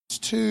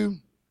2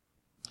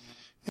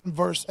 in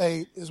verse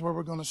 8 is where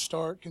we're going to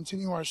start,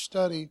 continue our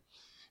study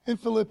in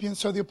Philippians.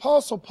 So the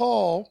Apostle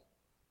Paul,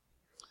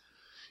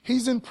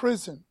 he's in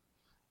prison.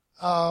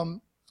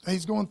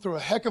 He's going through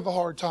a heck of a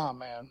hard time,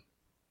 man.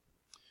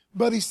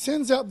 But he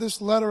sends out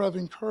this letter of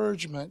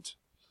encouragement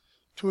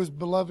to his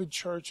beloved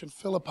church in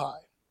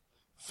Philippi.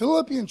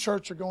 Philippian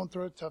church are going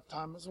through a tough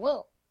time as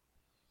well.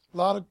 A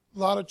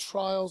lot of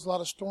trials, a lot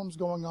of storms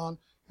going on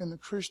in the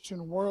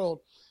Christian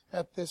world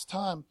at this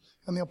time.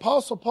 And the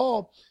Apostle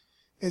Paul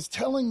is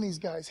telling these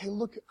guys, hey,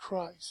 look at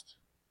Christ.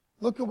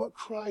 Look at what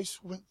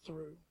Christ went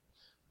through.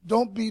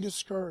 Don't be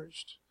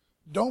discouraged.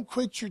 Don't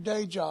quit your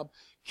day job.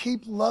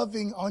 Keep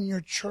loving on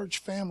your church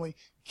family.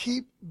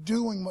 Keep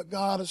doing what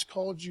God has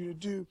called you to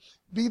do.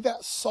 Be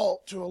that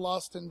salt to a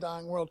lost and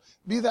dying world.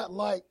 Be that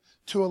light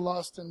to a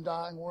lost and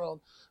dying world.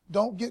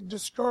 Don't get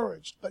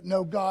discouraged, but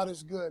know God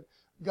is good.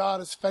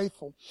 God is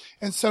faithful.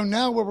 And so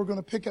now where we're going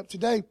to pick up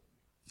today,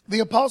 the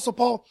Apostle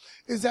Paul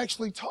is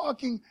actually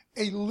talking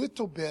a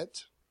little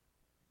bit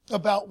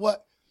about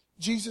what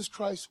Jesus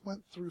Christ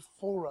went through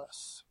for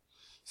us.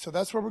 So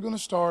that's where we're going to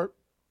start.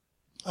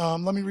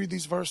 Let me read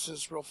these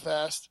verses real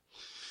fast.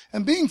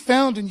 And being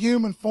found in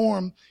human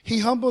form, he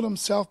humbled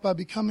himself by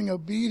becoming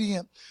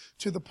obedient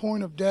to the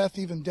point of death,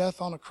 even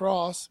death on a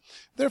cross.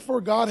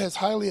 Therefore God has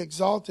highly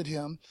exalted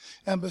him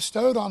and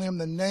bestowed on him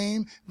the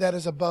name that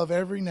is above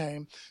every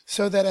name,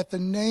 so that at the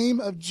name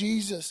of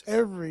Jesus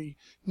every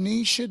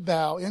knee should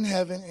bow in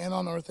heaven and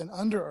on earth and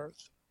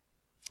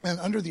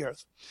under the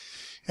earth.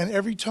 And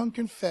every tongue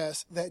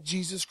confess that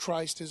Jesus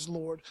Christ is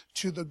Lord,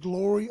 to the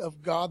glory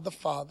of God the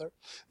Father.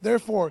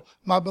 Therefore,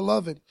 my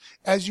beloved,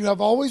 as you have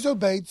always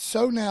obeyed,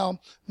 so now,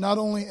 not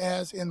only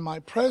as in my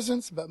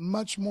presence, but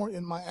much more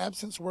in my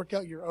absence, work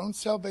out your own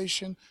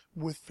salvation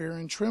with fear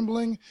and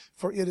trembling.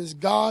 For it is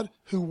God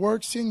who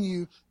works in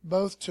you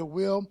both to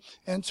will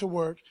and to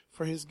work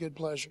for his good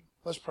pleasure.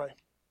 Let's pray.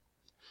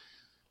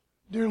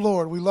 Dear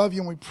Lord, we love you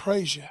and we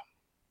praise you.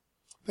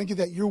 Thank you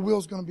that your will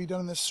is going to be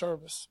done in this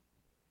service.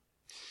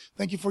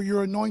 Thank you for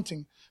your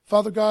anointing.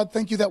 Father God,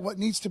 thank you that what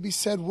needs to be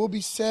said will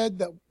be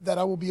said, that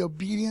I will be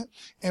obedient,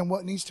 and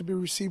what needs to be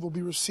received will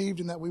be received,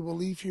 and that we will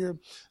leave here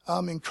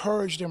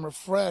encouraged and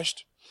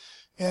refreshed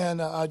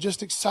and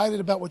just excited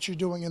about what you're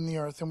doing in the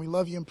earth. And we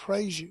love you and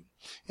praise you.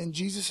 In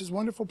Jesus'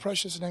 wonderful,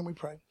 precious name we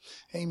pray.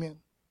 Amen.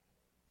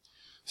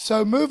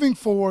 So moving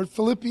forward,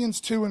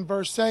 Philippians 2 and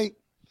verse 8,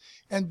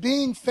 and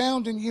being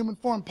found in human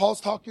form,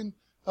 Paul's talking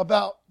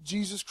about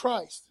Jesus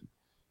Christ.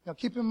 Now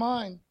keep in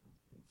mind,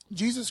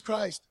 Jesus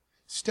Christ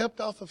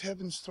stepped off of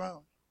heaven's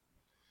throne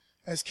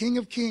as King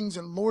of Kings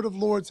and Lord of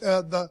Lords.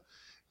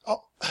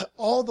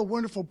 All the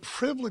wonderful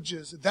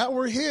privileges that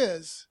were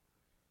his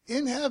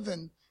in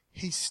heaven,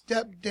 he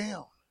stepped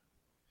down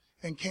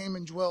and came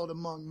and dwelled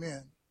among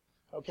men.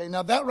 Okay,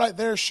 now that right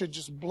there should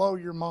just blow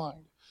your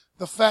mind.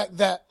 The fact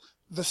that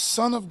the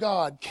Son of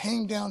God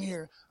came down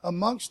here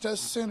amongst us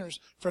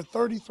sinners for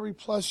 33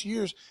 plus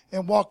years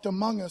and walked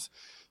among us.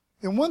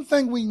 And one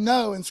thing we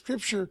know, and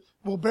Scripture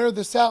will bear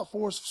this out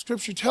for us,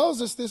 Scripture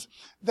tells us this,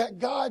 that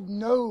God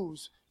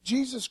knows,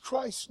 Jesus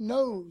Christ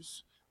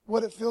knows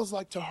what it feels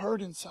like to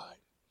hurt inside.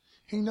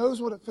 He knows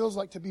what it feels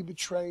like to be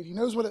betrayed. He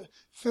knows what it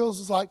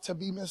feels like to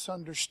be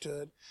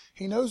misunderstood.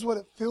 He knows what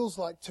it feels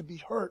like to be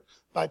hurt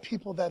by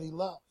people that he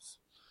loves.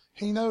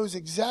 He knows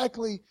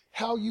exactly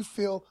how you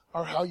feel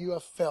or how you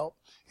have felt,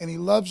 and he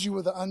loves you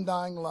with an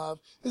undying love.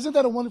 Isn't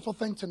that a wonderful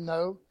thing to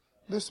know?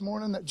 This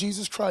morning, that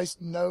Jesus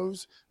Christ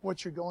knows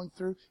what you're going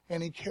through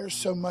and he cares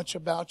so much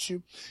about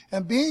you.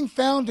 And being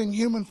found in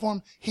human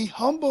form, he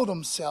humbled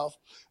himself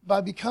by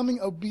becoming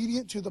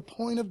obedient to the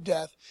point of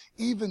death,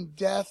 even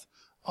death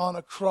on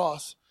a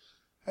cross.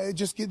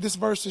 This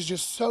verse is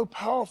just so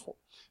powerful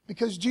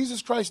because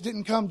Jesus Christ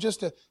didn't come just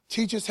to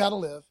teach us how to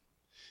live.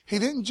 He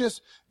didn't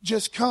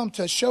just come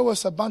to show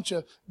us a bunch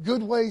of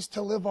good ways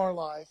to live our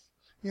life,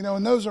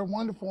 and those are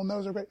wonderful and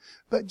those are great.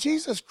 But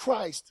Jesus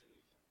Christ,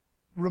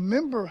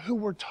 remember who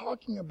we're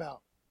talking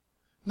about.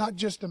 Not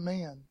just a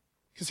man,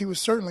 because he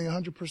was certainly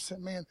 100%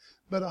 man,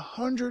 but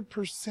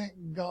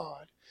 100%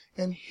 God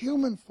in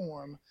human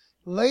form,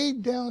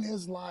 laid down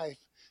his life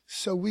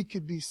so we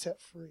could be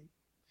set free.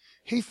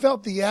 He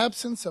felt the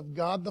absence of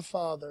God the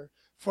Father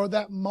for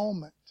that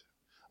moment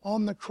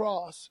on the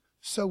cross,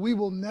 so we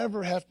will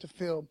never have to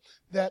feel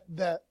that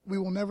we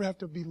will never have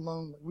to be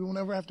lonely. We will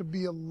never have to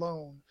be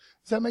alone.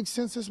 Does that make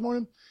sense this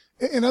morning?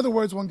 In other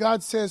words, when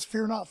God says,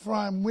 "Fear not, for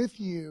I am with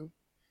you,"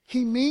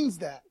 he means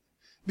that.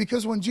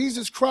 Because when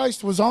Jesus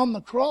Christ was on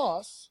the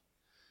cross,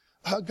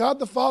 God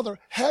the Father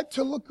had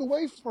to look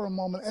away for a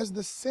moment as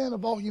the sin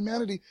of all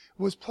humanity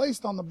was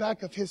placed on the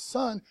back of his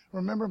Son.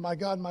 Remember, my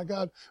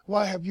God,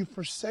 why have you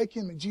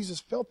forsaken me? Jesus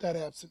felt that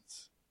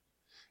absence.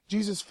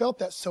 Jesus felt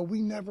that, so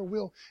we never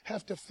will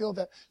have to feel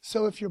that.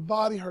 So if your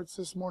body hurts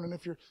this morning,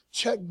 if your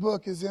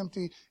checkbook is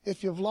empty,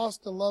 if you've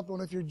lost a loved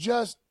one, if you're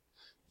just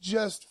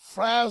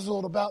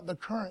frazzled about the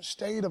current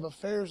state of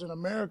affairs in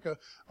America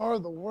or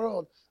the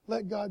world,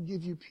 let God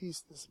give you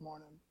peace this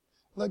morning.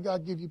 Let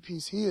God give you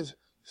peace. He is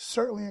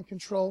certainly in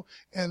control,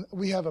 and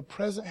we have a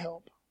present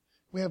help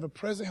We have a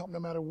present help no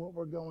matter what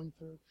we're going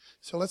through.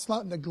 So let's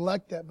not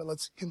neglect that, but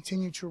let's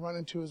continue to run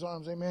into his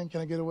arms. Amen.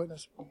 Can I get a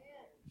witness?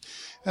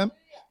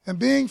 And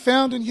being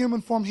found in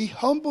human form, he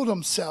humbled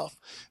himself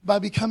by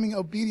becoming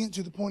obedient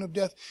to the point of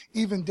death,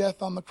 even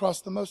death on the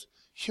cross, the most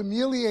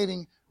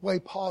humiliating way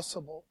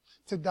possible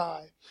to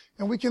die.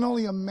 And we can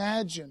only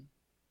imagine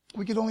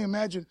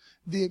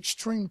the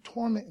extreme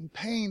torment and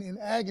pain and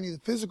agony, the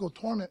physical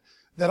torment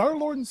that our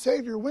Lord and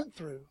Savior went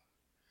through.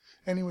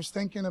 And he was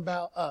thinking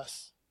about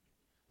us.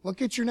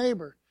 Look at your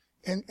neighbor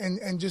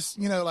and just,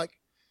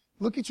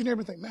 look at your neighbor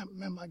and think,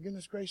 man, my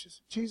goodness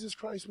gracious. Jesus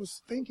Christ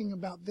was thinking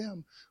about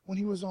them when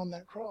he was on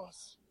that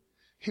cross.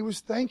 He was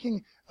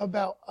thinking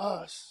about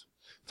us,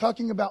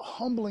 talking about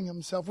humbling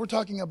himself. We're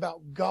talking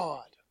about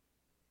God.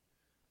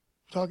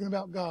 Talking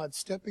about God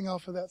stepping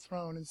off of that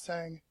throne and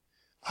saying,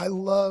 I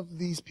love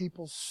these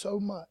people so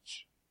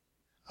much.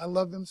 I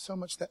love them so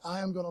much that I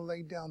am going to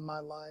lay down my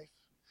life.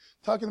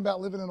 Talking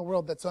about living in a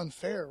world that's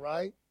unfair,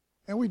 right?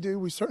 And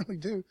we certainly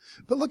do.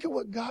 But look at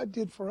what God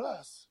did for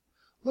us.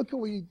 Look at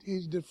what he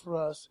did for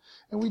us.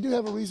 And we do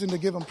have a reason to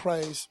give him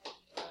praise.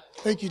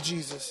 Thank you,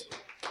 Jesus.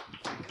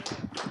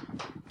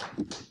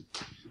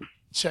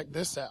 Check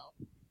this out.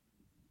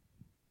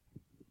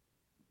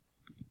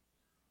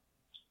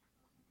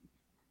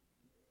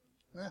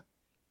 Yeah.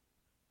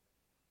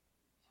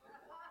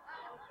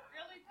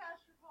 Really,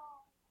 Pastor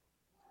Paul?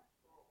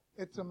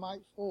 It's a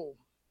mite full.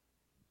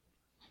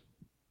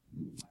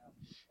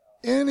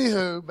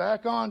 Anywho,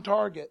 back on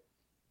target.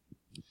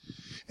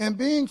 And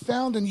being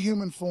found in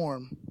human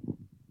form,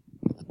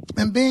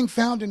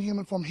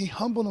 he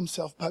humbled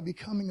himself by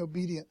becoming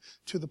obedient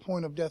to the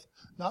point of death.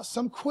 Not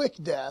some quick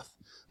death,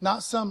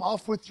 not some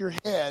off with your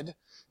head,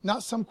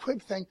 not some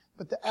quick thing,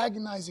 but the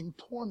agonizing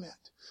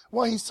torment.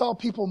 Why he saw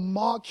people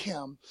mock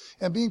him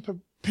and being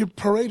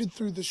paraded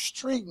through the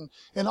street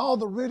and all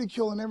the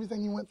ridicule and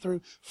everything he went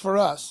through for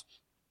us.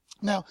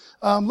 Now,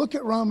 look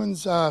at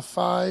Romans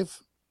 5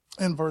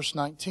 and verse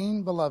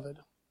 19, beloved.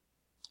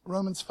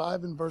 Romans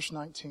 5 and verse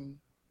 19.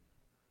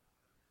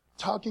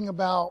 Talking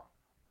about,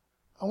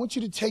 I want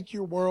you to take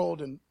your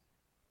world and,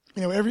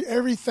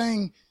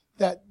 everything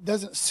that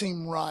doesn't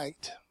seem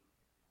right.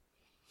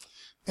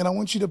 And I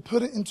want you to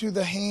put it into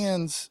the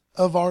hands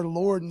of our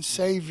Lord and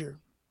Savior,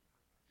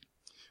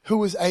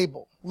 who is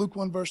able. Luke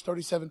 1 verse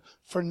 37,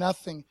 for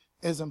nothing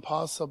is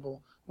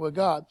impossible with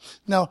God.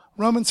 Now,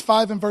 Romans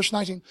 5 and verse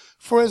 19,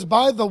 for as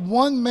by the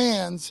one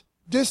man's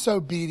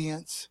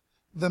disobedience,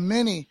 the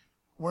many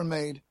were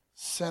made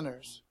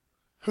sinners.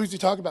 Who's he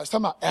talking about? He's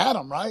talking about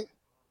Adam, right?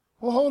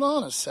 Well, hold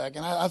on a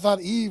second. I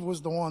thought Eve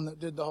was the one that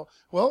did the whole...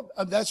 Well,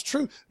 that's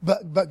true.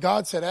 But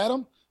God said,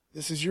 Adam,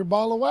 this is your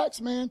ball of wax,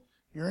 man.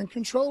 You're in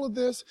control of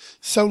this.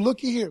 So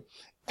looky here.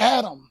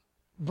 Adam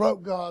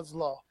broke God's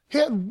law. He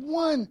had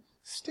one...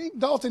 Steve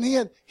Dalton, he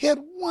had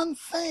one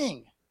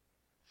thing.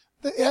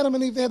 Adam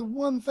and Eve had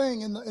one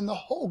thing in the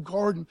whole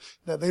garden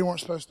that they weren't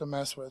supposed to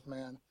mess with,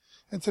 man.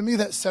 And to me,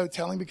 that's so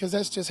telling because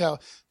that's just how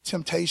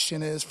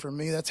temptation is for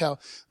me. That's how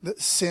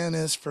sin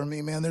is for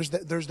me, man. There's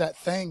that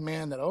thing,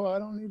 man, that, I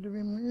don't need to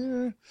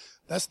be,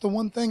 that's the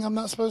one thing I'm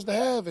not supposed to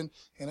have. And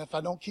if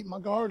I don't keep my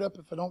guard up,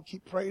 if I don't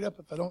keep prayed up,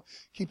 if I don't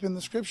keep in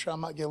the scripture, I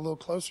might get a little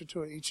closer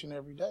to it each and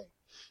every day.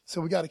 So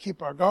we got to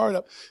keep our guard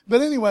up.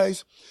 But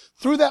anyways,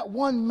 through that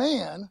one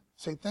man,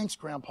 say thanks,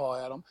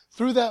 Grandpa Adam,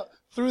 through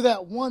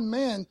that one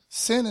man,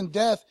 sin and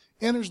death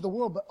enters the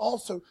world, but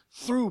also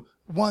through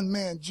one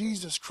man,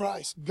 Jesus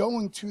Christ,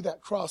 going to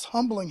that cross,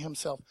 humbling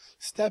himself,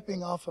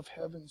 stepping off of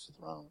heaven's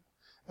throne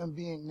and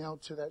being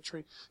nailed to that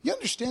tree. You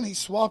understand he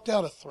swapped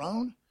out a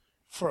throne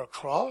for a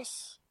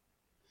cross?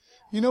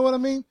 You know what I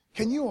mean?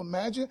 Can you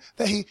imagine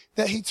that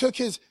he took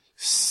his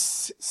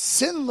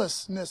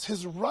sinlessness,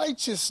 his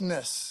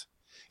righteousness,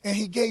 and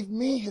he gave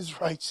me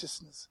his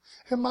righteousness.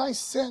 And my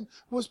sin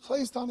was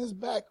placed on his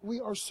back.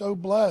 We are so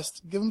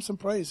blessed. Give him some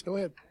praise. Go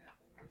ahead.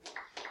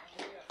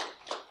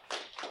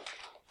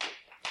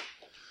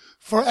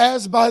 For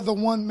as by the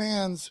one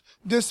man's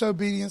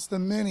disobedience the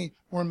many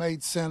were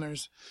made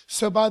sinners,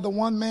 so by the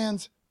one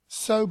man's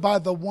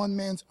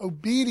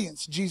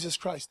obedience, Jesus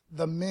Christ,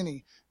 the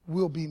many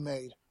will be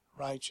made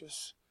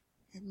righteous.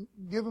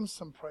 Give him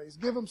some praise.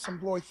 Give him some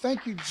glory.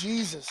 Thank you,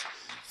 Jesus.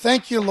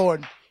 Thank you,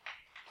 Lord.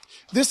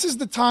 This is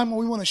the time when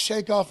we want to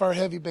shake off our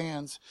heavy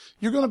bands.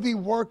 You're going to be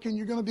working.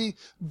 You're going to be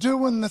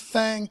doing the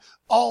thing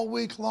all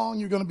week long.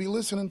 You're going to be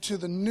listening to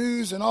the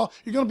news and all.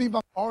 You're going to be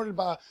bombarded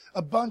by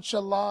a bunch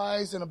of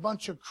lies and a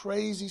bunch of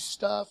crazy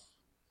stuff.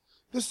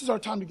 This is our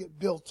time to get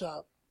built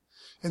up.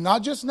 And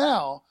not just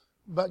now,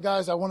 but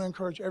guys, I want to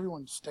encourage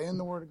everyone to stay in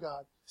the Word of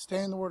God.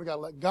 Stay in the Word of God.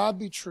 Let God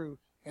be true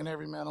and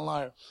every man a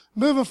liar.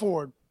 Moving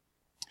forward.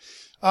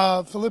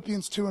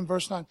 Philippians 2 and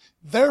verse 9.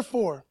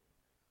 Therefore,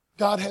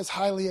 God has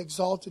highly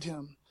exalted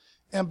him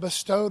and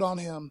bestowed on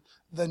him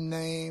the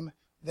name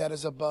that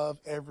is above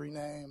every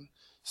name.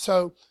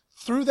 So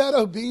through that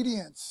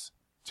obedience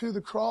to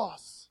the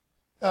cross,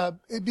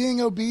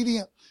 being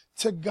obedient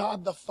to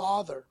God the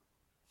Father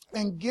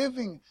and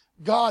giving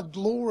God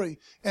glory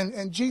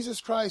and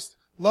Jesus Christ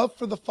love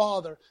for the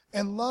Father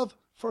and love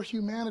for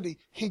humanity.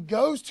 He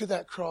goes to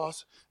that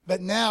cross,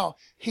 but now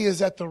he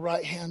is at the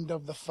right hand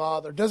of the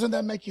Father. Doesn't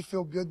that make you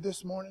feel good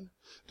this morning?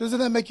 Doesn't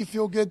that make you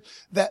feel good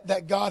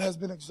that God has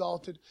been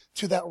exalted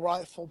to that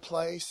rightful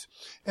place?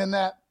 And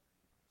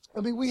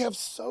we have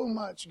so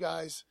much,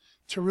 guys,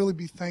 to really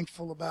be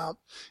thankful about.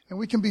 And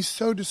we can be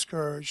so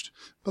discouraged.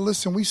 But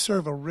listen, we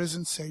serve a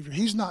risen Savior.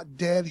 He's not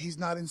dead. He's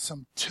not in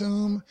some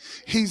tomb.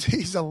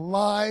 He's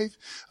alive.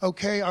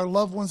 Okay, our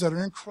loved ones that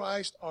are in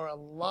Christ are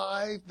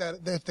alive, that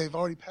if they've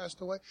already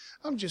passed away.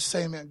 I'm just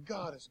saying, man,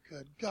 God is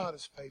good. God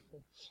is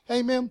faithful.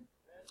 Amen.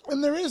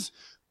 And there is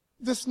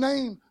this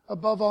name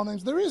above all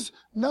names. There is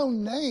no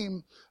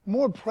name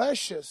more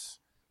precious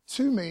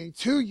to me,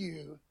 to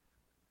you,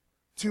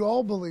 to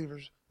all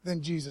believers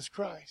than Jesus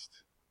Christ.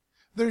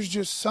 There's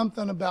just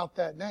something about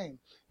that name.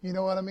 You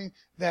know what I mean?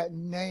 That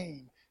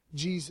name,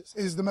 Jesus,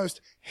 is the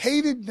most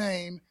hated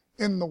name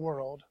in the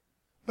world,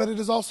 but it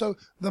is also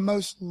the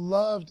most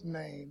loved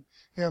name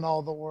in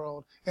all the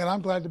world. And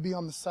I'm glad to be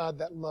on the side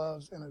that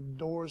loves and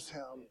adores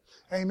him.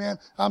 Amen.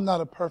 I'm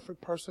not a perfect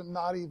person,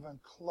 not even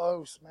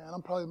close, man.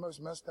 I'm probably the most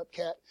messed up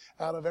cat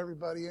out of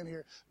everybody in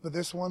here. But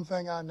this one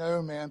thing I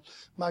know, man,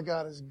 my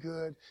God is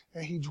good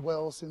and he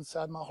dwells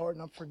inside my heart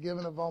and I'm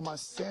forgiven of all my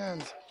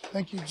sins.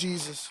 Thank you,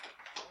 Jesus.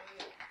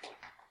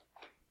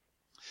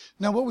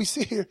 Now what we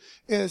see here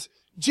is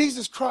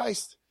Jesus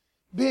Christ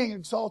being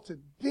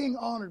exalted, being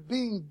honored,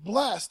 being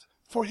blessed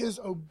for his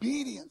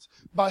obedience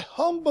by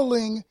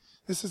humbling.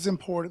 This is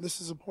important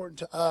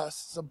to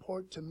us. It's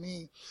important to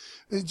me.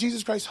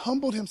 Jesus Christ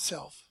humbled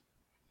himself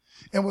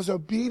and was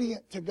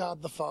obedient to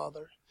God the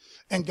Father,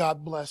 and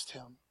God blessed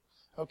him.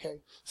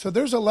 Okay, so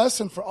there's a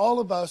lesson for all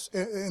of us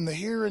in the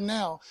here and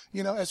now.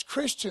 You know, as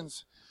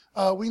Christians,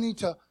 we need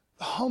to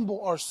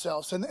humble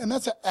ourselves. And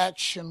that's an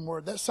action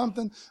word. That's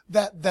something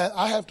that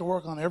I have to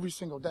work on every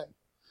single day.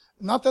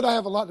 Not that I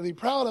have a lot to be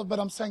proud of, but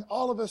I'm saying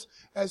all of us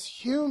as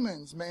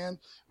humans, man,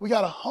 we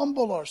got to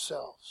humble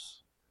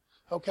ourselves.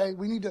 Okay?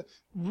 We need to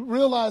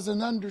realize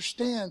and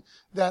understand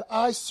that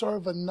I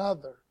serve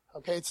another.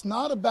 Okay? It's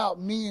not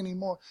about me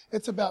anymore.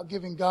 It's about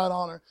giving God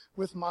honor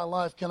with my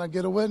life. Can I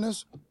get a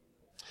witness?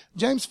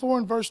 James 4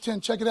 and verse 10,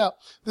 check it out.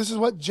 This is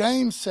what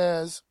James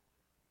says.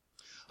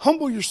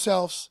 Humble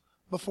yourselves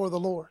before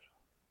the Lord.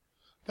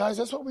 Guys,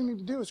 that's what we need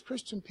to do as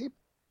Christian people.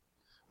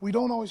 We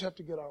don't always have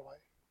to get our way.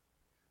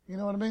 You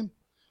know what I mean?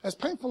 As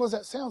painful as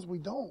that sounds, we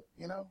don't,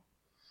 you know.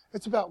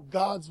 It's about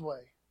God's way,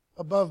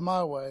 above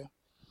my way.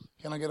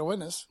 Can I get a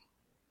witness?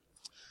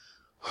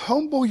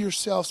 Humble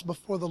yourselves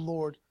before the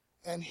Lord,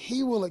 and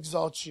he will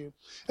exalt you.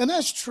 And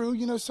that's true.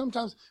 You know,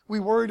 sometimes we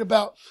worried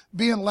about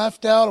being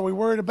left out, or we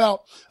worried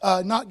about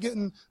not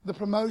getting the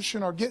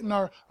promotion, or getting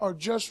our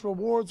just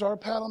rewards, or our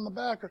pat on the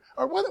back,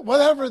 or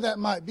whatever that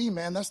might be,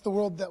 man. That's the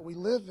world that we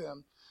live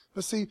in.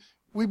 But see,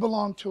 we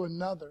belong to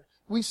another.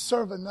 We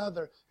serve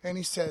another. And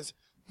he says,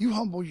 you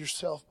humble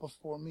yourself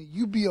before me.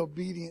 You be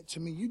obedient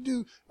to me. You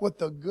do what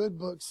the good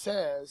book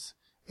says,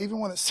 even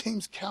when it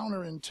seems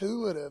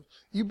counterintuitive.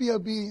 You be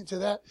obedient to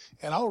that,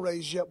 and I'll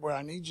raise you up where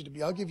I need you to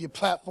be. I'll give you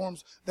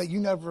platforms that you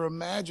never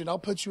imagined. I'll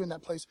put you in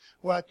that place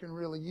where I can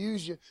really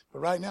use you. But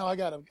right now, we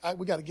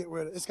got to get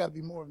rid of it. It's got to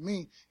be more of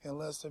me and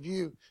less of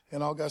you.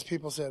 And all God's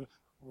people said,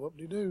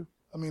 whoop-de-doo.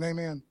 I mean,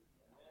 amen.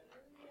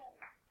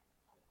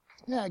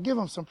 Yeah, give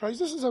them some praise.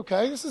 This is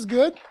okay. This is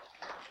good.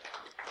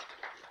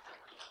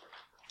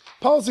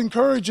 Paul's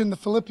encouraging the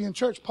Philippian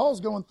church. Paul's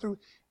going through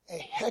a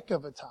heck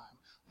of a time.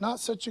 Not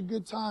such a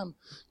good time,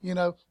 you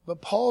know,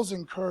 but Paul's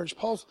encouraged.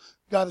 Paul's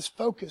got his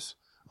focus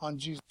on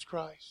Jesus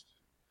Christ.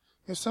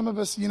 You know, some of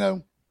us, you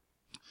know,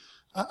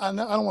 I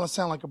don't want to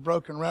sound like a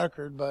broken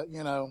record, but,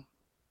 you know,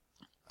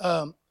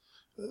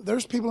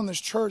 there's people in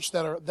this church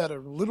that are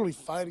literally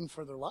fighting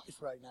for their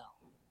life right now.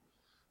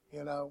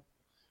 You know,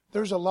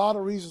 there's a lot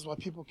of reasons why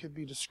people could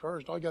be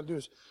discouraged. All you got to do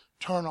is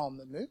turn on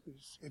the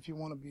news if you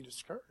want to be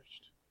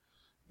discouraged.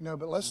 You know,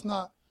 but let's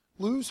not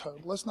lose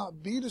hope. Let's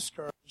not be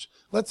discouraged.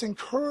 Let's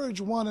encourage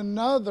one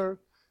another,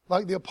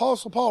 like the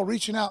Apostle Paul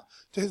reaching out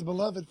to his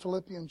beloved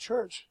Philippian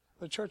church,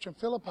 the church in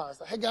Philippi. He's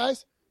like, hey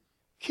guys,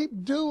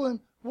 keep doing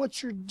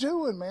what you're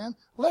doing, man.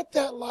 Let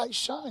that light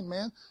shine,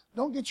 man.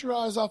 Don't get your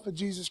eyes off of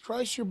Jesus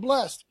Christ. You're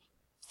blessed.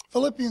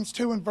 Philippians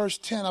 2 and verse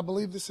 10, I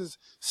believe this is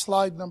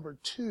slide number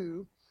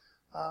 2.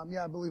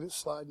 I believe it's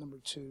slide number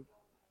 2.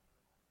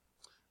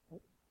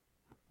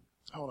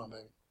 Hold on,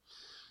 baby.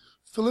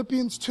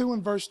 Philippians 2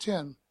 and verse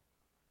 10.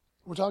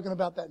 We're talking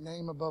about that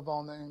name above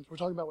all names. We're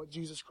talking about what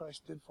Jesus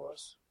Christ did for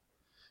us.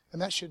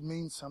 And that should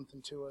mean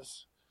something to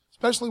us,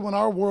 especially when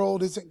our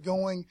world isn't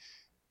going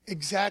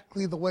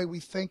exactly the way we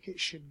think it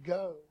should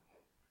go.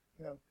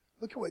 You know,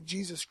 look at what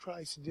Jesus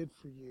Christ did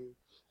for you.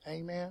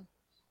 Amen.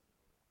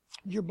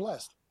 You're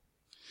blessed.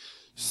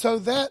 So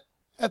that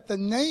at the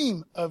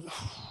name of,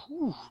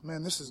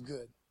 man, this is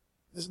good.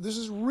 This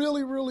is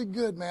really, really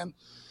good, man.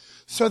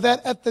 So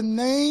that at the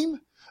name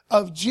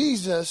of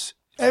Jesus,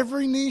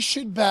 every knee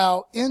should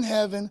bow in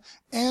heaven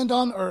and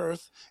on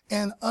earth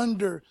and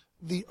under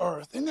the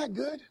earth. Isn't that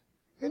good?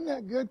 Isn't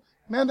that good?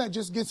 man, that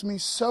just gets me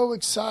so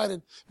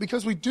excited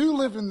because we do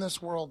live in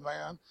this world,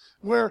 man,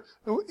 where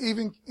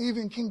even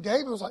King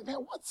David was like, man,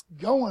 what's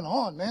going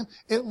on, man?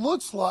 It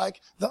looks like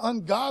the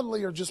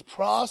ungodly are just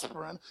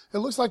prospering. It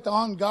looks like the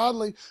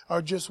ungodly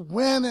are just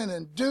winning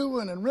and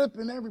doing and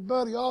ripping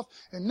everybody off,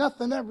 and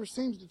nothing ever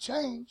seems to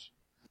change,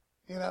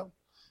 you know.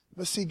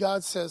 But see,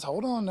 God says,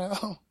 hold on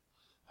now.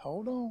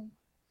 Hold on.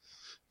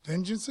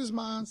 Vengeance is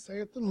mine,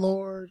 saith the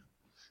Lord.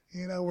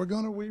 You know, we're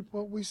going to reap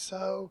what we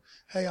sow.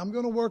 Hey, I'm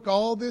going to work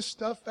all this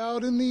stuff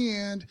out in the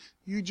end.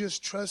 You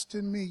just trust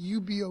in me. You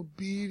be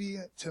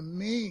obedient to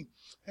me.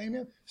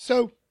 Amen.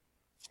 So,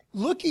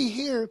 looky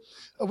here,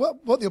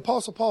 what the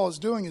Apostle Paul is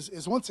doing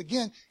is once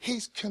again,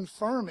 he's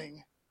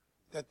confirming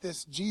that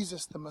this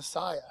Jesus, the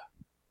Messiah,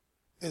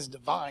 is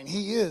divine.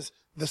 He is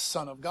the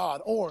Son of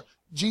God, or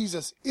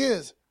Jesus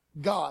is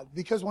God.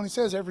 Because when he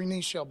says every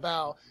knee shall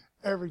bow,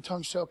 every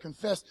tongue shall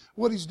confess,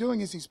 what he's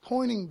doing is he's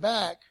pointing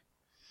back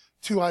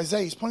to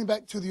Isaiah. He's pointing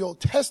back to the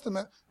Old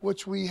Testament,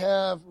 which we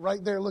have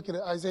right there. Look at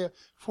it, Isaiah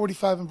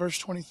 45 and verse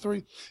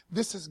 23.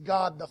 This is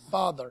God the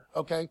Father,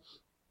 okay?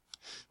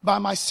 By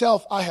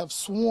myself I have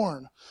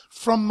sworn,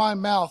 from my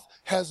mouth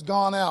has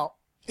gone out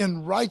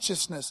in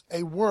righteousness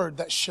a word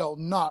that shall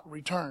not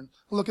return.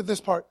 Look at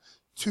this part.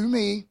 To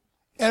me,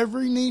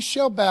 every knee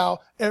shall bow,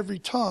 every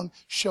tongue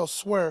shall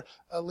swear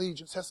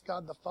allegiance. That's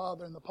God the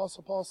Father. And the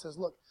Apostle Paul says,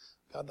 look,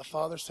 God the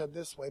Father said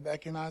this way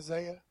back in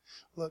Isaiah.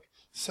 Look,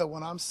 so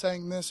when I'm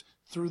saying this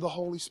through the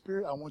Holy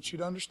Spirit, I want you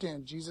to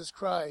understand Jesus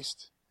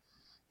Christ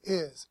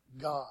is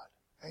God.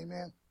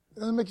 Amen.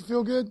 Doesn't it make you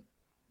feel good?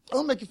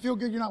 Don't make you feel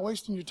good you're not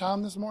wasting your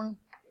time this morning?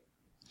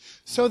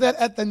 So that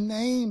at the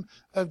name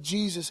of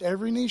Jesus,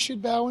 every knee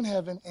should bow in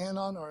heaven and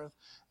on earth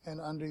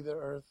and under the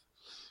earth.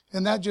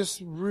 And that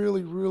just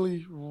really,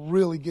 really,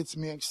 really gets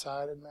me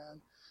excited,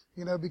 man.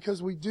 You know,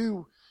 because we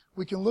can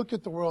look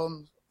at the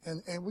world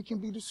and we can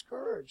be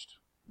discouraged,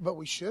 but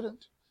we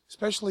shouldn't,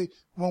 especially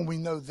when we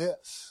know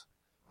this,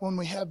 when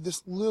we have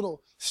this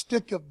little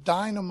stick of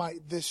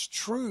dynamite, this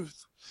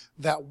truth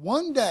that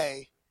one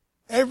day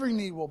every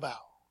knee will bow,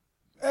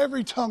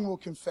 every tongue will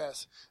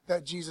confess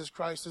that Jesus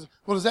Christ is.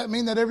 Well, does that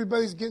mean that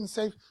everybody's getting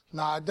saved?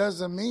 No, it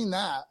doesn't mean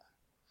that.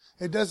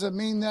 It doesn't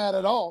mean that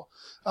at all.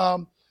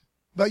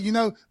 But you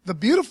know, the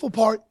beautiful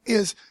part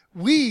is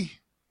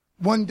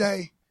one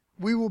day,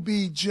 we will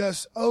be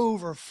just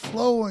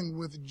overflowing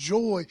with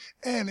joy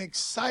and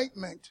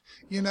excitement.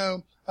 You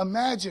know,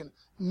 imagine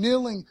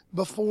kneeling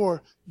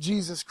before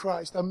Jesus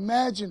Christ.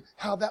 Imagine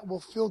how that will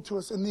feel to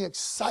us and the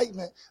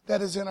excitement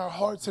that is in our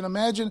hearts. And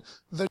imagine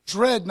the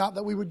dread, not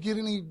that we would get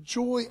any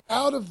joy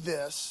out of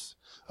this,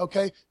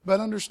 okay? But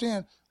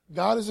understand,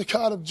 God is a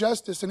God of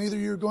justice, and either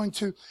you're going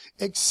to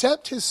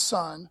accept His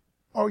Son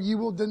or you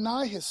will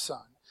deny His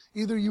Son.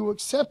 Either you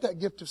accept that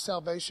gift of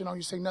salvation or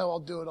you say, no, I'll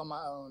do it on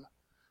my own,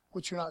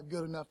 which you're not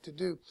good enough to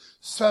do.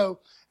 So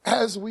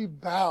as we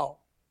bow,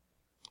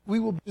 we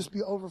will just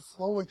be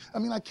overflowing. I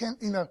mean, I can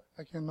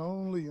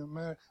only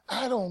imagine.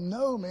 I don't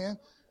know, man.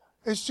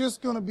 It's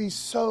just going to be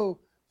so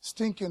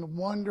stinking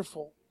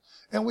wonderful.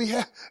 And we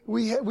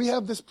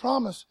have this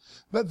promise.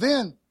 But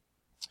then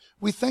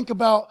we think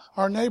about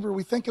our neighbor.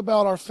 We think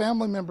about our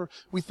family member.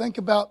 We think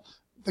about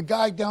the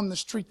guy down the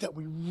street that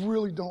we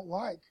really don't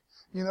like.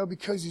 You know,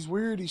 because he's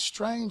weird, he's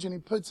strange, and he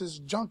puts his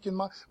junk in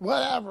my,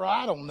 whatever,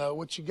 I don't know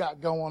what you got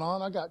going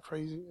on. I got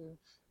crazy.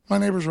 My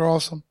neighbors are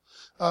awesome.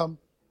 You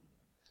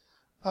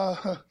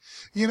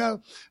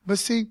know, but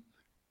see,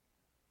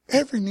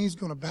 every knee's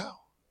going to bow.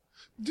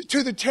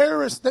 To the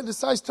terrorist that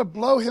decides to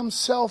blow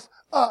himself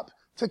up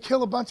to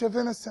kill a bunch of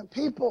innocent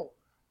people.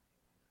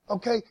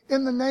 Okay,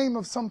 in the name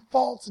of some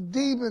false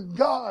demon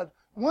god,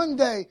 one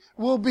day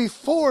we'll be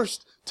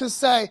forced to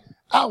say,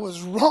 I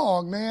was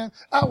wrong, man.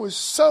 I was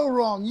so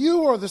wrong.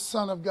 You are the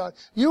Son of God.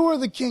 You are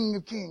the King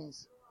of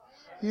Kings.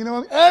 You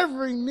know,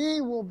 every knee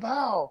will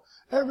bow.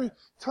 Every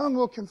tongue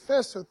will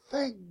confess. So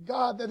thank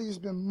God that He's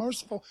been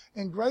merciful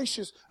and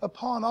gracious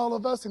upon all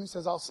of us. And He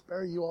says, I'll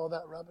spare you all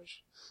that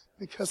rubbish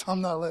because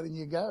I'm not letting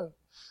you go.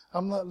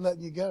 I'm not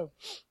letting you go.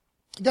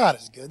 God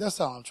is good. That's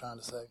all I'm trying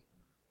to say.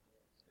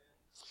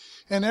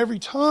 And every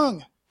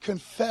tongue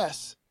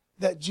confess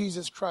that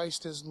Jesus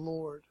Christ is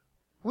Lord.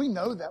 We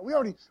know that. We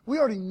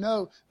already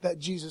know that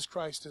Jesus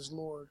Christ is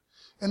Lord.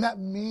 And that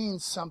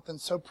means something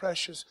so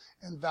precious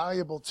and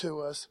valuable to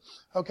us.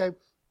 Okay?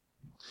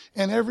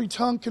 And every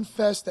tongue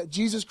confess that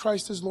Jesus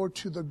Christ is Lord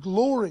to the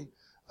glory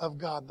of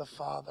God the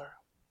Father.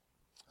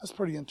 That's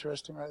pretty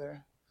interesting right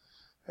there.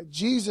 That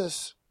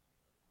Jesus,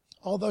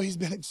 although He's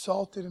been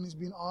exalted and He's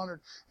been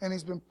honored and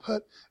He's been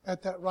put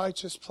at that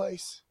righteous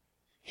place,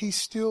 He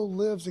still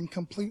lives in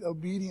complete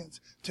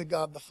obedience to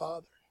God the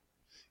Father.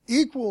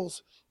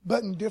 Equals,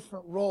 but in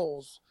different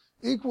roles.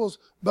 Equals,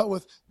 but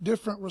with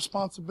different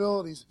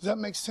responsibilities. Does that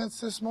make sense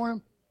this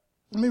morning?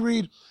 Let me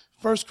read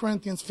 1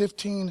 Corinthians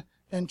 15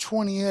 and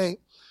 28.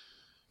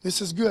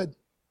 This is good.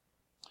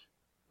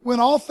 When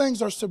all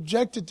things are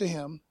subjected to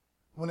Him,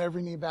 when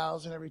every knee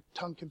bows and every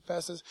tongue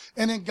confesses,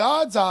 and in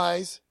God's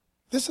eyes,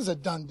 this is a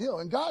done deal.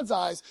 In God's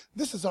eyes,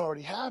 this has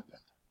already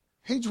happened.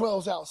 He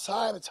dwells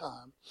outside of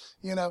time,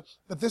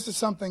 but this is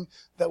something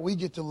that we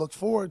get to look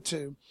forward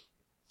to.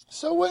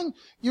 So when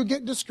you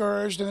get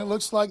discouraged and it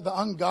looks like the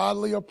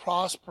ungodly are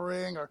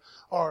prospering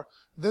or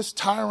this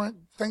tyrant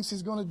thinks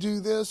he's going to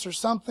do this or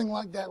something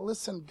like that,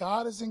 listen,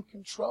 God is in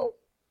control.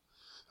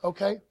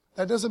 Okay?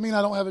 That doesn't mean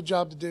I don't have a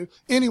job to do.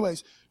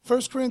 Anyways,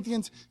 1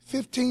 Corinthians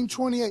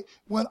 15:28,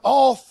 when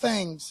all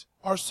things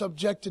are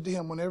subjected to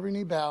him, when every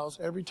knee bows,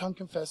 every tongue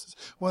confesses,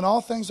 when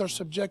all things are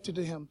subjected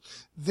to him,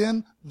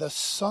 then the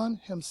Son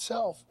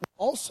himself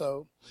will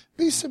also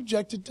be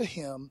subjected to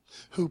him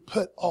who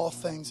put all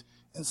things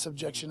in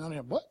subjection under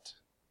him. What?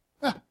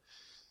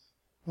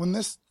 When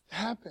this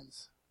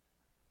happens,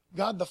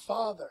 God the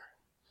Father,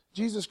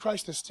 Jesus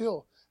Christ is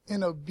still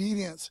in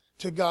obedience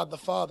to God the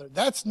Father.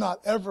 That's not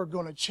ever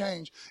going to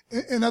change.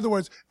 In other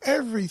words,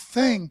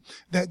 everything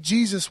that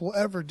Jesus will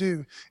ever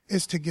do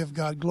is to give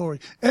God glory.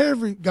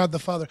 God the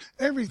Father,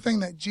 everything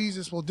that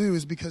Jesus will do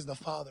is because the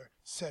Father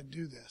said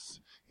do this.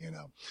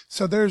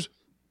 So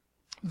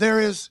there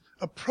is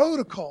a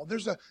protocol.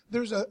 There's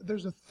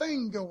a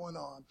thing going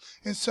on.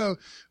 And so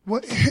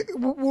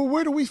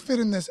where do we fit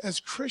in this as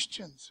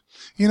Christians?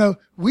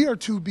 We are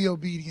to be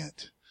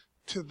obedient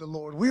to the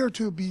Lord. We are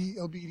to be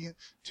obedient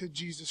to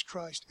Jesus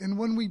Christ. And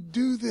when we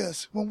do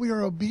this, when we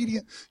are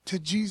obedient to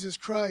Jesus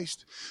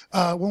Christ,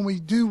 when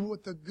we do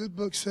what the good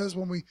book says,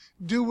 when we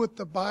do what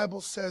the Bible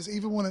says,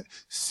 even when it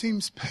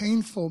seems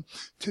painful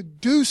to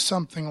do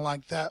something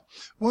like that,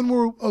 when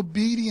we're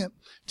obedient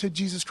to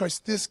Jesus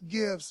Christ, this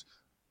gives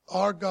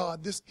our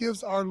God, this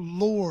gives our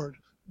Lord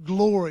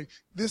glory.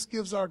 This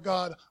gives our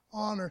God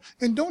honor.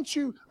 And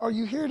are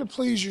you here to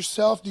please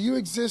yourself? Do you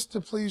exist to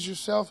please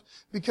yourself?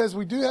 Because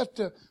we do have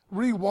to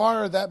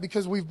rewire that,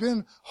 because we've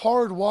been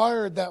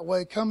hardwired that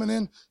way coming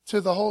into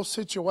the whole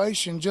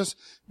situation, just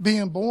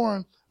being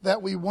born,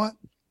 that we want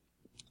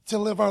to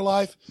live our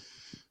life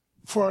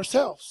for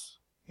ourselves,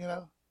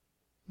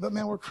 But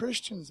man, we're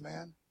Christians,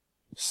 man.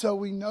 So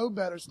we know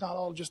better. It's not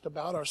all just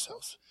about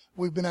ourselves.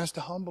 We've been asked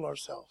to humble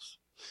ourselves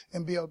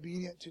and be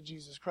obedient to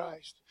Jesus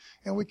Christ.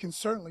 And we can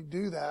certainly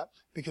do that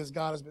because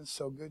God has been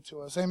so good to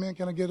us. Amen.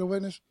 Can I get a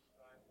witness?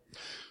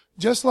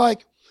 Just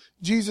like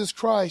Jesus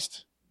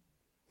Christ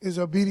is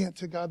obedient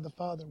to God the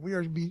Father, we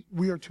are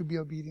to be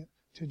obedient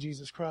to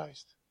Jesus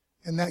Christ.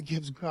 And that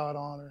gives God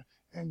honor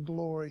and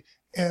glory.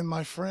 And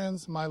my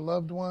friends, my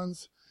loved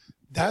ones,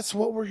 that's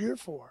what we're here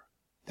for.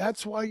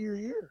 That's why you're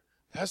here.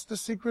 That's the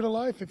secret of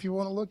life. If you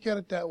want to look at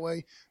it that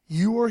way,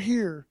 you are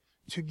here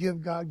to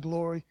give God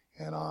glory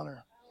and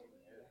honor.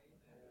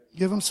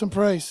 Give him some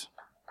praise.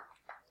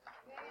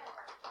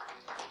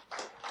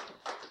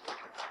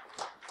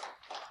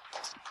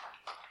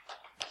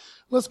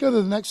 Let's go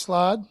to the next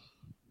slide.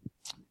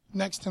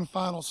 Next and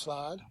final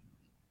slide.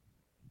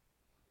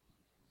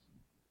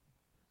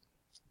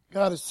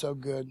 God is so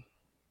good.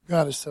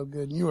 God is so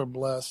good. And you are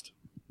blessed.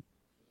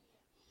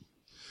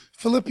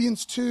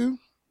 Philippians 2,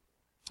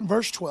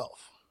 verse 12.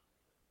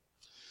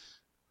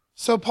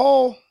 So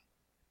Paul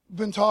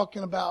been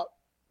talking about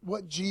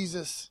what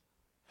Jesus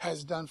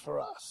has done for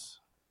us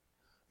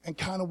and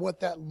kind of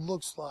what that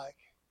looks like.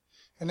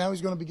 And now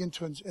he's going to begin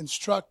to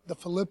instruct the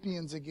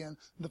Philippians again,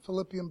 the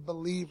Philippian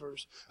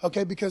believers.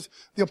 Okay, because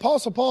the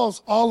Apostle Paul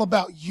is all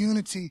about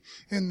unity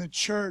in the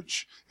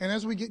church. And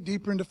as we get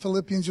deeper into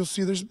Philippians, you'll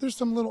see there's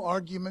some little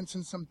arguments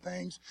and some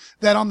things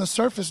that on the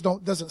surface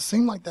doesn't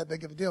seem like that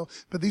big of a deal.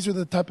 But these are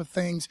the type of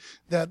things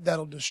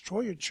that'll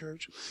destroy your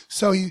church.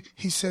 So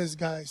he says,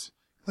 guys,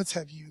 let's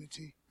have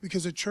unity.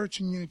 Because a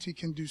church in unity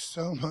can do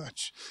so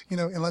much,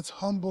 and let's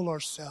humble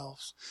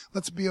ourselves.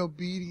 Let's be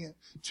obedient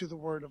to the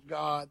word of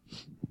God.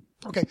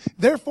 Okay,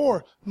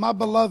 therefore, my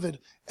beloved,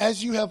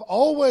 as you have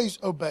always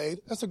obeyed,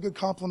 that's a good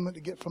compliment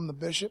to get from the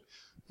bishop.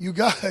 You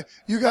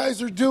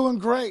guys are doing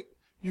great.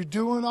 You're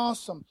doing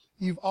awesome.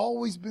 You've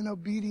always been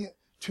obedient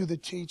to the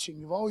teaching.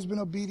 You've always been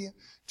obedient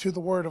to the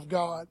word of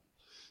God.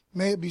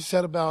 May it be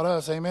said about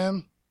us,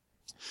 amen?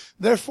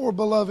 Therefore,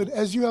 beloved,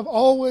 as you have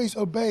always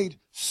obeyed,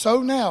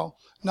 so now,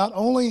 not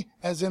only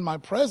as in my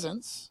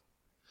presence,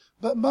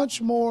 but much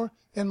more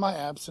in my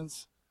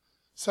absence.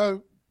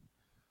 So,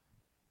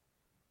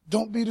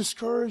 don't be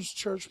discouraged,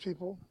 church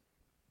people.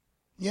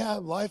 Yeah,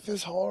 life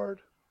is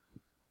hard.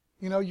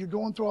 You're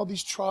going through all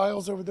these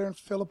trials over there in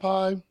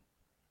Philippi.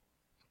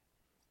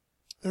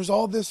 There's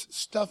all this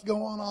stuff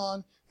going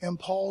on in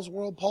Paul's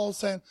world. Paul's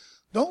saying,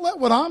 don't let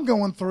what I'm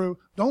going through,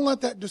 don't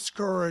let that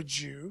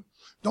discourage you.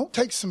 Don't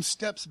take some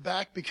steps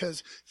back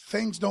because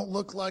things don't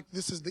look like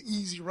this is the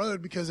easy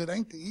road, because it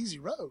ain't the easy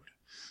road.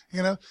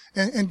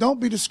 And don't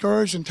be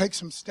discouraged and take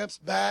some steps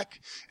back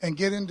and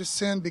get into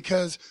sin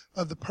because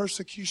of the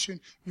persecution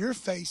you're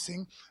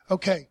facing.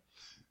 Okay,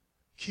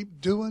 keep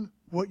doing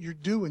what you're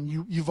doing.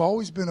 You've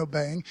always been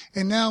obeying.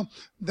 And now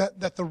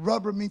that the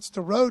rubber meets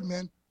the road,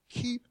 man,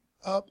 keep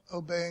up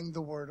obeying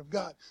the word of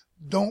God.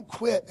 Don't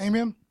quit.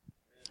 Amen?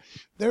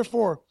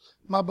 Therefore,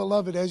 my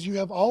beloved, as you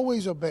have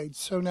always obeyed,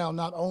 so now,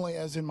 not only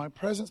as in my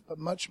presence, but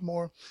much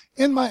more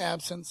in my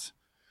absence,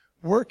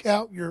 work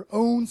out your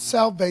own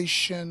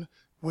salvation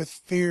with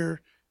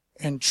fear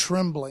and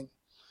trembling.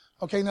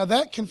 Okay, now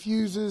that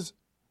confuses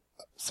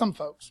some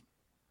folks.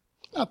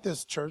 Not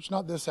this church,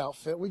 not this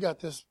outfit. We got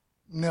this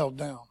nailed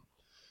down.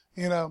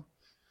 You know,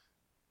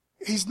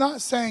 he's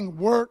not saying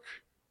work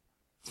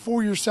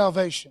for your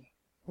salvation.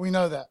 We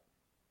know that.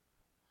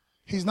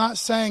 He's not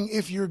saying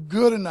if you're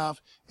good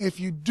enough, if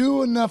you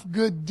do enough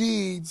good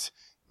deeds,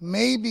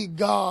 maybe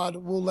God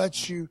will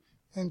let you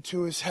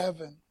into his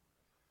heaven.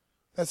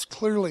 That's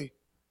clearly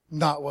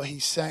not what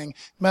he's saying.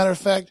 Matter of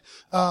fact,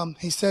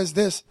 he says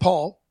this,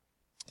 Paul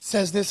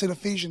says this in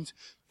Ephesians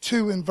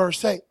 2 in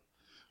verse 8.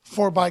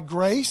 For by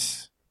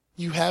grace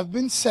you have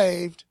been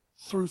saved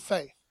through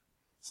faith.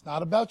 It's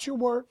not about your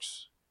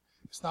works.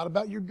 It's not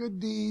about your good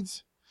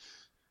deeds.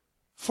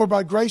 For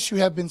by grace you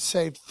have been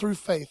saved through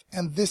faith,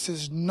 and this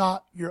is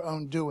not your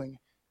own doing.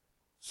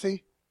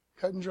 See?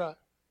 Cut and dry.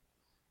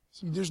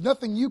 See, there's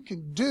nothing you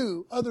can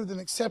do other than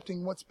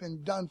accepting what's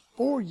been done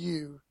for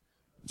you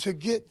to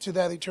get to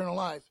that eternal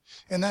life.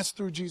 And that's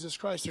through Jesus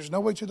Christ. There's no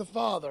way to the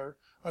Father,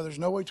 or there's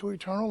no way to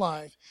eternal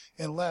life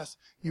unless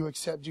you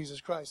accept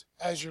Jesus Christ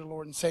as your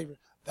Lord and Savior.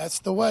 That's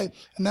the way.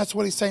 And that's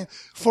what he's saying.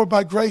 For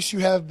by grace you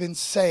have been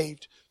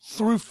saved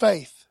through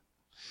faith.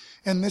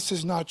 And this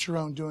is not your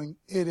own doing.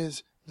 It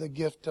is the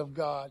gift of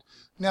God.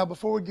 Now,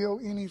 before we go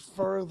any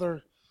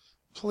further,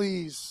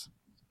 please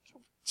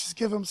just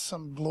give him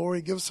some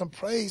glory, give him some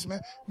praise,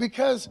 man,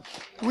 because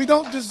we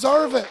don't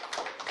deserve it.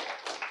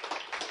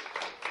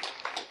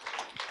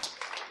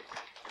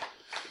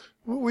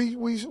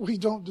 We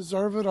don't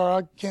deserve it, or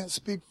I can't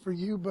speak for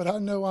you, but I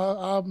know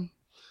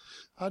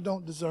I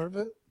don't deserve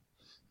it,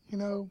 you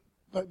know.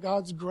 But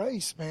God's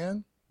grace,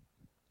 man,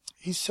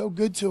 he's so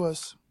good to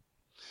us.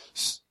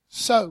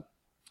 So,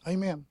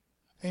 amen.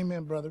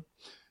 Amen, brother.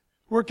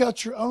 Work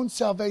out your own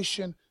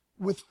salvation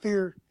with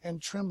fear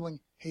and trembling.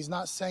 He's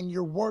not saying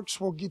your works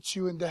will get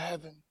you into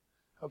heaven.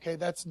 Okay,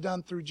 that's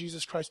done through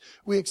Jesus Christ.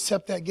 We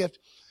accept that gift.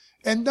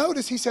 And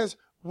notice he says,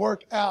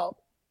 work out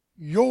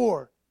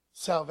your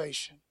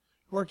salvation.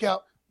 Work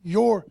out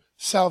your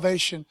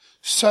salvation.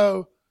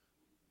 So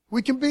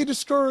we can be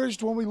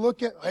discouraged when we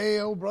look at, hey,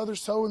 oh, brother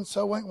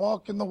so-and-so ain't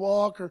walking the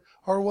walk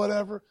or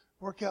whatever.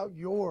 Work out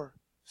your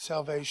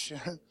salvation.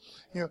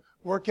 You know,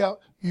 work out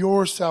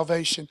your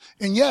salvation.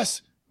 And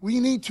yes, we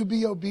need to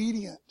be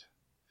obedient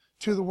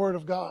to the Word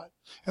of God.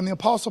 And the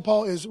Apostle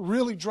Paul is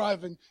really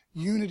driving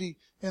unity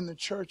in the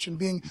church and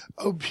being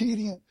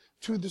obedient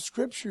to the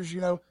Scriptures, you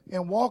know,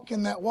 and walk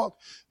in that walk.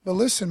 But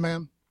listen,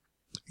 man,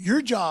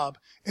 your job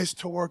is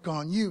to work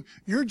on you.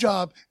 Your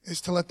job is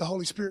to let the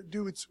Holy Spirit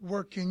do its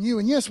work in you.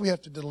 And yes, we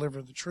have to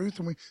deliver the truth,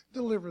 and we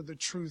deliver the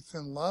truth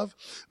in love.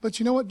 But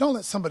you know what? Don't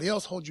let somebody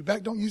else hold you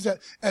back. Don't use that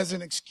as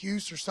an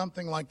excuse or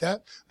something like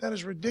that. That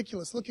is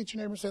ridiculous. Look at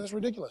your neighbor and say, that's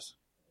ridiculous.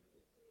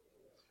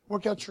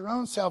 Work out your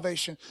own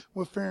salvation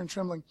with fear and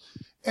trembling.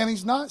 And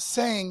he's not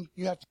saying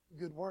you have to do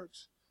good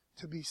works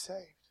to be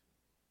saved.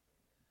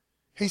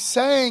 He's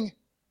saying,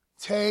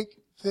 take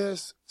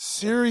this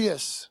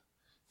serious.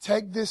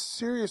 Take this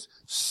serious.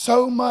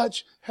 So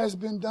much has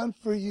been done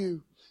for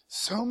you.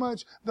 So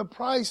much. The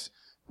price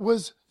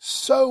was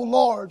so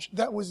large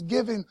that was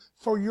given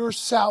for your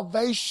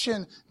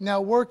salvation.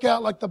 Now work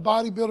out like the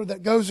bodybuilder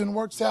that goes and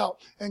works out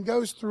and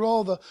goes through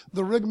all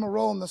the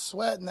rigmarole and the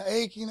sweat and the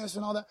achiness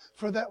and all that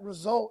for that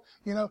result.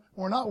 You know,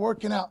 we're not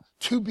working out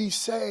to be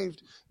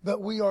saved,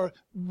 but we are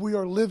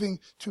living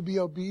to be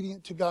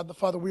obedient to God the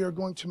Father. We are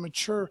going to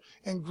mature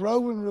and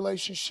grow in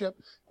relationship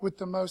with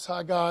the Most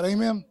High God.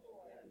 Amen.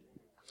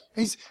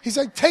 He's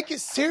like, take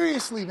it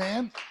seriously,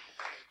 man.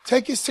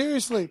 Take it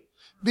seriously.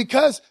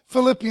 Because,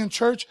 Philippian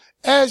church,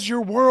 as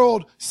your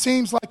world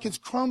seems like it's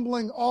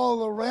crumbling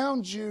all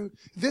around you,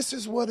 this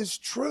is what is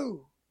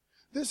true.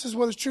 This is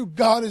what is true.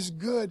 God is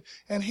good,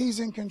 and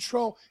He's in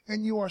control,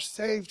 and you are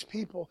saved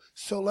people.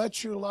 So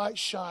let your light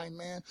shine,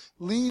 man.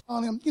 Lean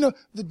on Him. You know,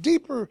 the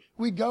deeper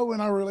we go in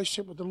our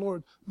relationship with the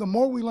Lord, the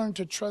more we learn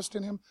to trust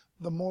in Him,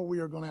 the more we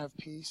are going to have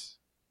peace.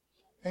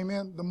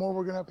 Amen. The more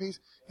we're going to have peace.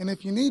 And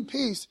if you need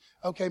peace,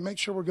 okay, make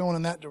sure we're going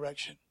in that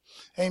direction.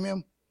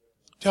 Amen.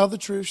 Tell the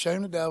truth,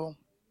 shame the devil.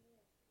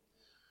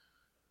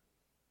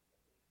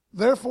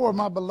 Therefore,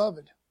 my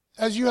beloved,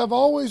 as you have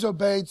always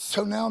obeyed,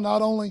 so now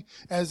not only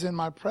as in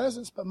my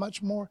presence, but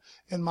much more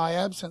in my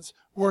absence,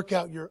 work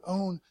out your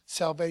own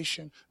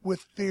salvation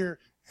with fear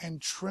and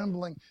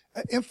trembling,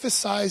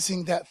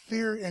 emphasizing that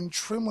fear and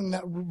trembling,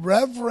 that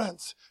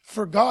reverence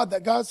for God,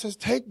 that God says,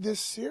 take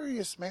this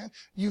serious, man.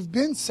 You've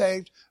been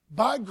saved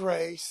by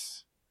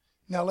grace.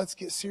 Now let's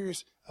get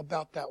serious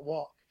about that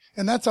walk.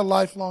 And that's a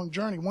lifelong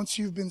journey. Once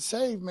you've been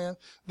saved, man,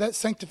 that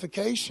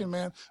sanctification,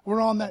 man, we're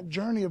on that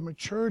journey of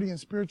maturity and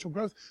spiritual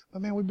growth.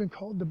 But man, we've been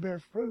called to bear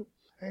fruit.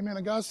 Amen.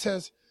 And God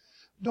says,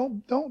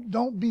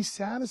 don't be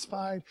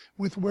satisfied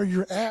with where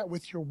you're at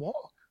with your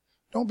walk.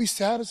 Don't be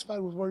satisfied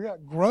with where you're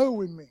at.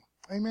 Grow in me.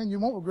 Amen. You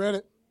won't regret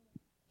it.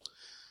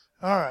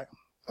 All right.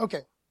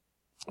 Okay.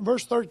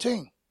 Verse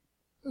 13.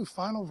 Ooh,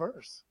 final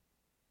verse.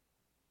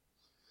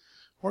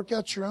 Work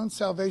out your own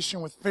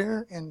salvation with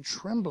fear and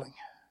trembling.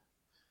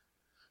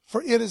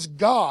 For it is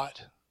God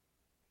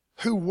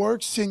who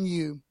works in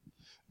you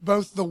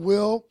both the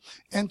will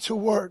and to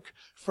work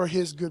for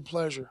his good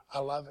pleasure. I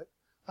love it.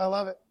 I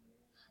love it.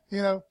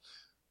 You know,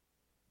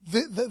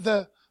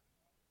 it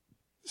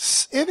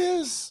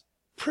is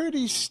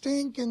pretty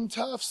stinking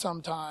tough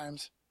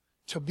sometimes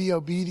to be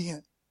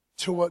obedient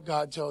to what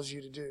God tells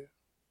you to do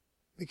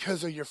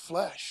because of your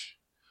flesh.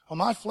 Well,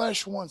 my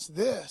flesh wants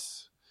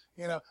this.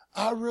 You know,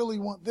 I really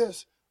want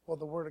this. Well,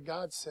 the Word of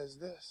God says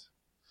this.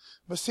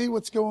 But see,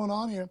 what's going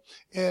on here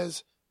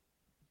is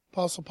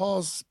Apostle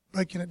Paul's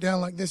breaking it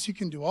down like this. You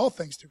can do all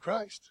things through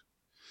Christ.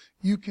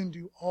 You can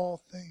do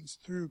all things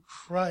through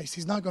Christ.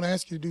 He's not going to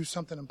ask you to do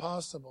something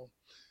impossible.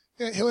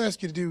 He'll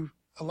ask you to do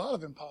a lot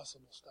of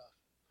impossible stuff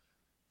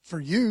for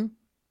you,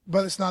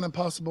 but it's not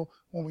impossible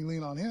when we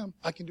lean on him.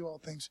 I can do all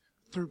things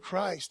through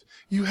Christ.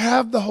 You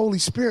have the Holy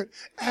Spirit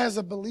as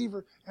a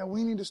believer, and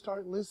we need to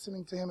start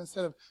listening to him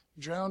instead of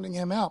drowning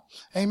him out.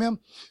 Amen?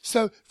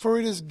 So, for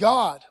it is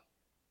God.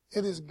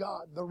 It is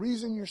God. The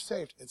reason you're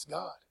saved, it's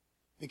God.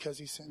 Because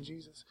he sent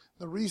Jesus.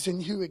 The reason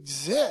you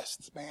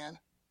exist, man,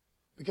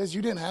 because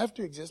you didn't have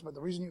to exist, but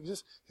the reason you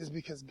exist is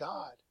because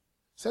God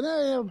said,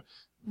 hey,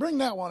 bring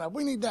that one up.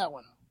 We need that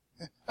one.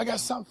 I got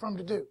something for him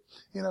to do.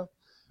 You know,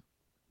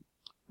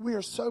 we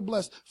are so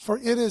blessed. For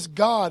it is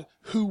God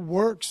who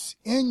works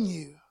in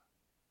you.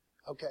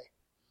 Okay.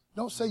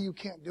 Don't say you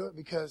can't do it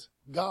because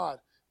God,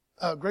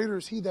 greater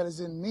is he that is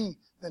in me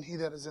than he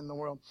that is in the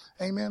world.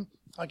 Amen.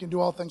 I can do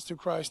all things through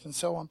Christ and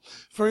so on.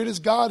 For it is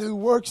God who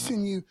works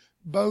in you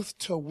both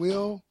to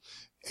will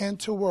and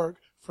to work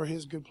for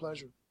his good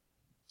pleasure.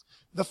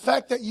 The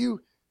fact that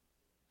you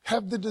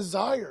have the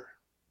desire,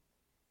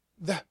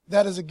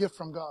 that is a gift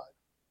from God.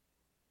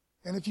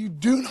 And if you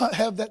do not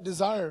have that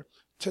desire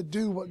to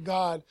do what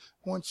God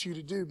wants you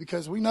to do,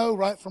 because we know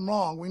right from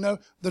wrong, we know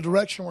the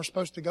direction we're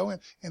supposed to go in,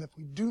 and if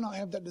we do not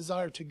have that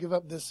desire to give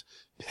up this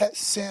pet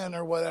sin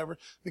or whatever,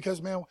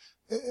 because man,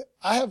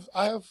 I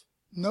have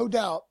no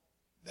doubt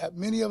that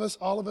many of us,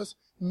 all of us,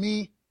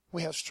 we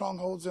have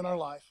strongholds in our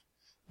life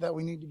that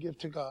we need to give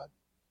to God.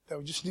 That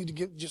we just need to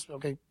give,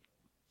 okay,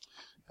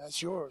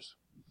 that's yours.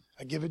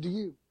 I give it to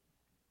you.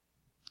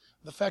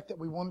 The fact that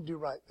we want to do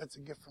right, that's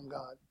a gift from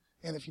God.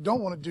 And if you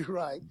don't want to do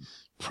right,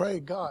 pray,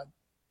 God,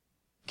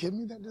 give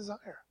me that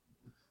desire.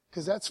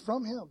 Because that's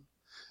from him.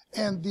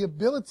 And the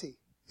ability,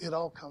 it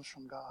all comes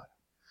from God.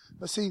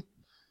 But see,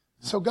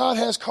 so God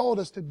has called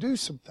us to do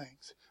some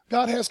things.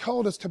 God has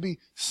called us to be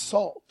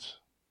salt.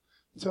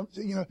 So,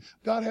 you know,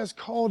 God has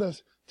called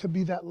us to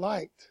be that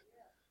light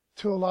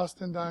to a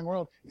lost and dying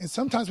world. And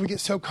sometimes we get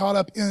so caught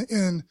up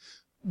in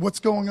what's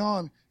going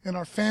on in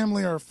our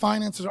family, our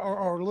finances,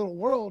 our little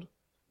world,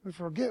 we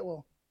forget,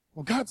 well,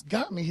 God's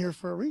got me here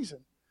for a reason.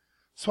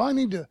 So I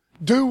need to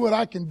do what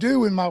I can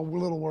do in my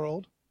little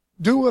world,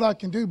 do what I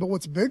can do, but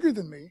what's bigger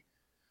than me,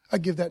 I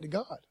give that to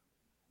God,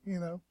 you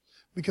know,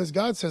 because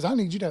God says, I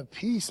need you to have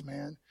peace,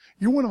 man.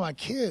 You're one of my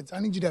kids. I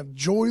need you to have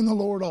joy in the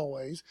Lord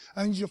always.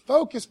 I need you to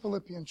focus,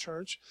 Philippian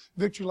Church,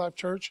 Victory Life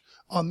Church,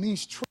 on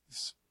these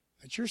truths.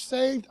 That you're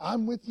saved,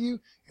 I'm with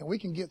you, and we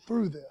can get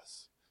through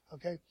this,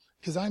 okay?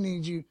 Because I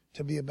need you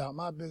to be about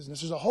my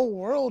business. There's a whole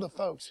world of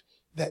folks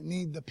that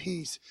need the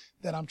peace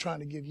that I'm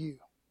trying to give you.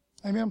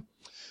 Amen?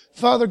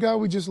 Father God,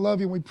 we just love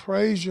you and we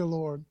praise you,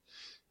 Lord.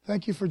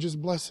 Thank you for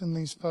just blessing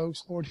these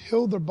folks, Lord.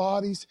 Heal their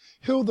bodies,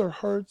 heal their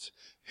hurts,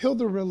 heal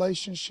their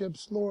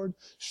relationships, Lord.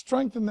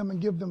 Strengthen them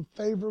and give them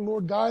favor,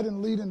 Lord. Guide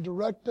and lead and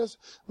direct us.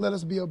 Let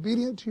us be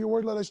obedient to your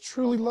word. Let us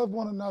truly love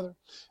one another.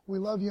 We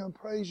love you and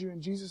praise you.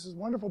 In Jesus'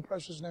 wonderful,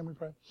 precious name we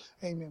pray.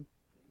 Amen.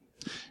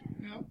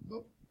 Now,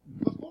 before